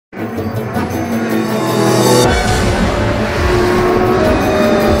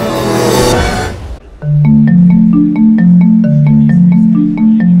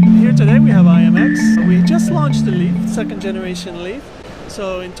second generation Leaf.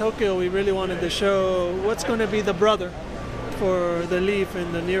 So in Tokyo, we really wanted to show what's going to be the brother for the Leaf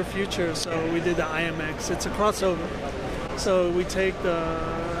in the near future. So we did the IMx. It's a crossover. So we take the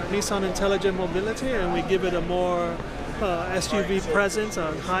Nissan Intelligent Mobility and we give it a more SUV presence,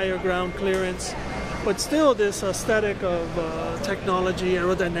 a higher ground clearance, but still this aesthetic of technology,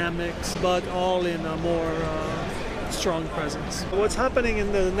 aerodynamics, but all in a more strong presence. What's happening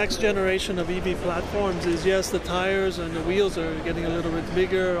in the next generation of EV platforms is, yes, the tires and the wheels are getting a little bit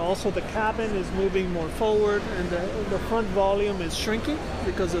bigger. Also, the cabin is moving more forward, and the front volume is shrinking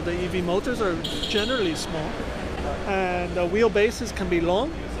because of the EV motors are generally small, and the wheelbases can be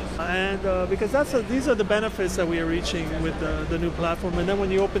long. And because these are the benefits that we are reaching with the new platform. And then when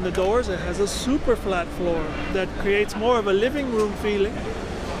you open the doors, it has a super flat floor that creates more of a living room feeling,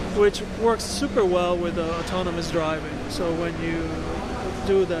 which works super well with autonomous driving. So when you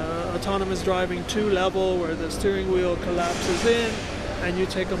do the autonomous driving 2 level, where the steering wheel collapses in and you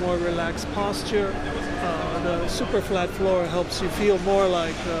take a more relaxed posture, the super flat floor helps you feel more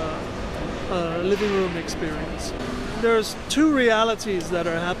like a living room experience. There's 2 realities that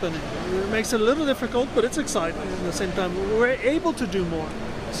are happening. It makes it a little difficult, but it's exciting at the same time. We're able to do more.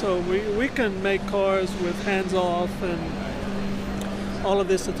 So we can make cars with hands off and all of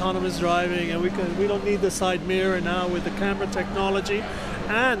this autonomous driving, and we don't need the side mirror now with the camera technology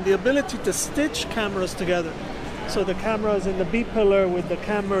and the ability to stitch cameras together. So the cameras in the B-pillar with the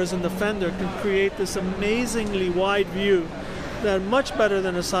cameras in the fender can create this amazingly wide view that are much better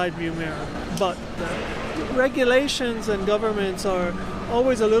than a side view mirror. But regulations and governments are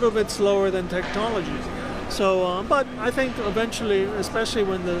always a little bit slower than technology. So, but I think eventually, especially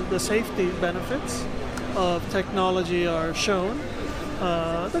when the safety benefits of technology are shown,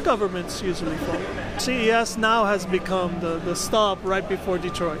 the governments usually follow. CES now has become the stop right before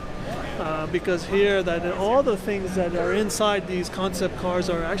Detroit, because here all the things that are inside these concept cars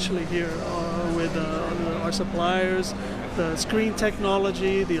are actually here with our suppliers, the screen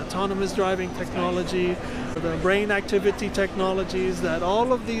technology, the autonomous driving technology, the brain activity technologies, that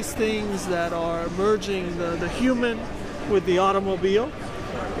all of these things that are merging the human with the automobile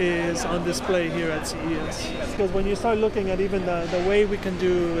is on display here at CES. Because when you start looking at even the way we can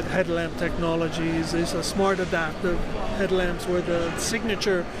do with headlamp technologies, there's a smart adaptive headlamps where the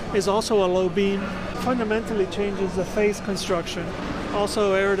signature is also a low beam. Fundamentally changes the face construction.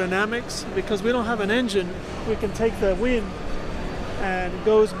 Also aerodynamics, because we don't have an engine, we can take the wind and it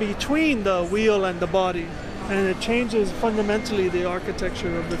goes between the wheel and the body, and it changes fundamentally the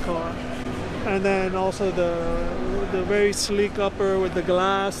architecture of the car. And then also the very sleek upper with the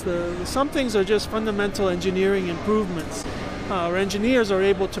glass. Some things are just fundamental engineering improvements. Our engineers are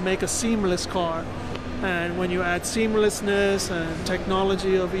able to make a seamless car. And when you add seamlessness and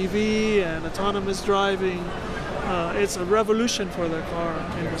technology of EV and autonomous driving, it's a revolution for the car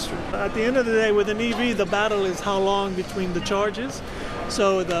industry. At the end of the day, with an EV, the battle is how long between the charges.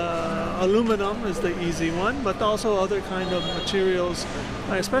 So the aluminum is the easy one, but also other kind of materials,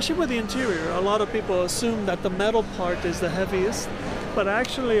 especially with the interior. A lot of people assume that the metal part is the heaviest, but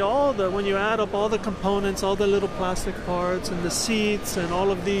actually when you add up all the components, all the little plastic parts and the seats and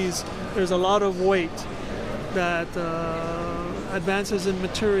all of these, there's a lot of weight that advances in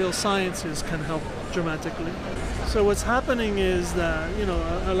material sciences can help dramatically. So what's happening is that,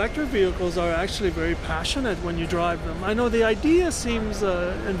 electric vehicles are actually very passionate when you drive them. I know the idea seems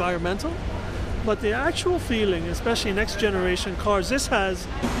environmental, but the actual feeling, especially next generation cars, this has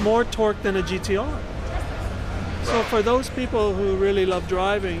more torque than a GT-R. So for those people who really love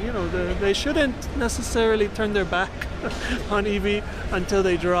driving, they shouldn't necessarily turn their back on EV until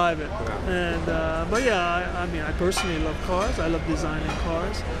they drive it. And but yeah, I personally love cars. I love designing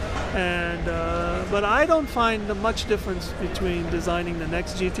cars, and but I don't find much difference between designing the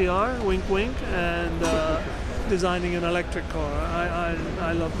next GT-R, wink wink, and designing an electric car.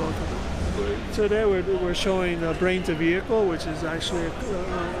 I love both of them. Today we're showing a brain-to-vehicle, which is actually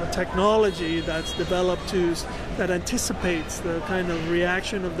a technology that's developed that anticipates the kind of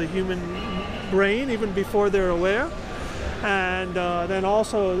reaction of the human brain even before they're aware. And then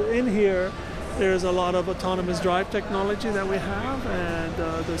also in here, there's a lot of autonomous drive technology that we have, and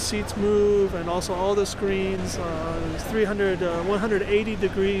the seats move, and also all the screens,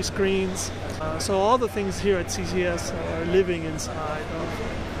 180-degree screens. So all the things here at CES are living inside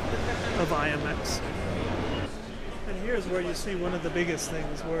of IMx. And here's where you see one of the biggest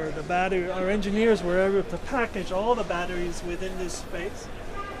things, where the battery, our engineers were able to package all the batteries within this space,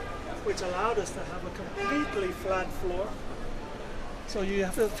 which allowed us to have a completely flat floor. So you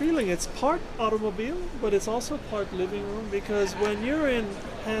have the feeling it's part automobile, but it's also part living room, because when you're in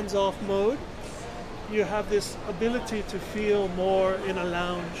hands-off mode, you have this ability to feel more in a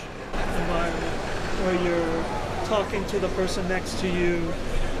lounge environment where you're talking to the person next to you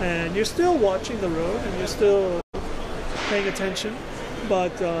and you're still watching the road and you're still paying attention,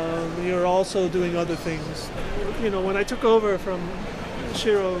 but you're also doing other things. When I took over from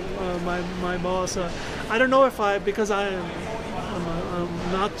Shiro, my boss, I don't know if because I'm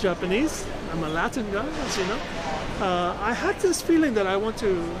not Japanese, I'm a Latin guy, as you know. I had this feeling that I want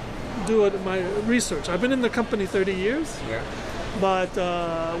to do my research. I've been in the company 30 years, but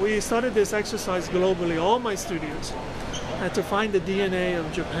we started this exercise globally, all my studios, and to find the DNA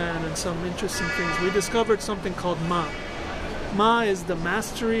of Japan and some interesting things. We discovered something called Ma. Ma is the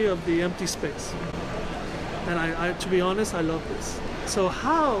mastery of the empty space. And I to be honest, I love this. So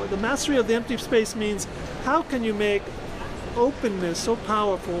the mastery of the empty space means how can you make openness so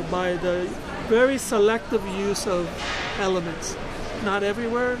powerful by the very selective use of elements. Not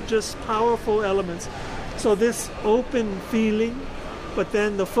everywhere, just powerful elements. So this open feeling, but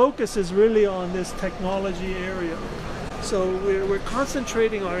then the focus is really on this technology area. So we're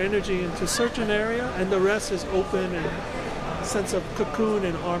concentrating our energy into certain area and the rest is open and a sense of cocoon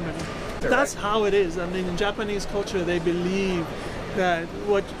and harmony. That's how it is. I mean, in Japanese culture, they believe that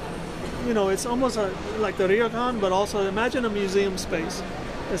it's almost like the ryokan, but also imagine a museum space.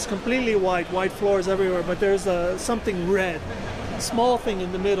 It's completely white floors everywhere, but there's something red, a small thing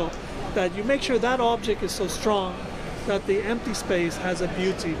in the middle, that you make sure that object is so strong that the empty space has a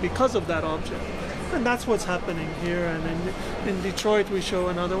beauty because of that object. And that's what's happening here. And in Detroit, we show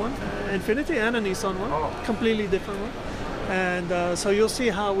another one, Infiniti and a Nissan one, completely different one. And so you'll see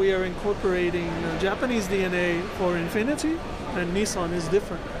how we are incorporating Japanese DNA for Infiniti, and Nissan is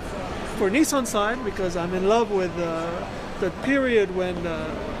different. For Nissan side, because I'm in love with the period when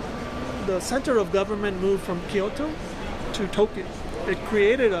the center of government moved from Kyoto to Tokyo. It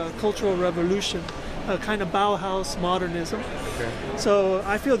created a cultural revolution, a kind of Bauhaus modernism. Okay. So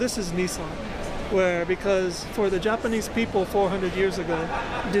I feel this is Nissan, because for the Japanese people 400 years ago,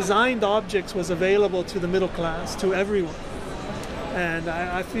 designed objects was available to the middle class, to everyone. And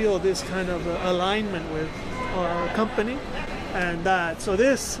I feel this kind of alignment with our company and that. So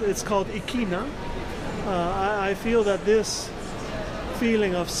it's called Ikina. I feel that this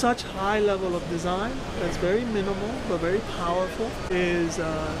feeling of such high level of design that's very minimal but very powerful is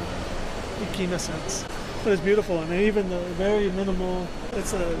Ikina sense. But it's beautiful, and even the very minimal,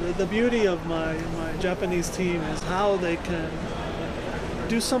 it's the beauty of my Japanese team is how they can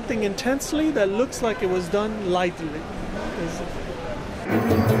do something intensely that looks like it was done lightly.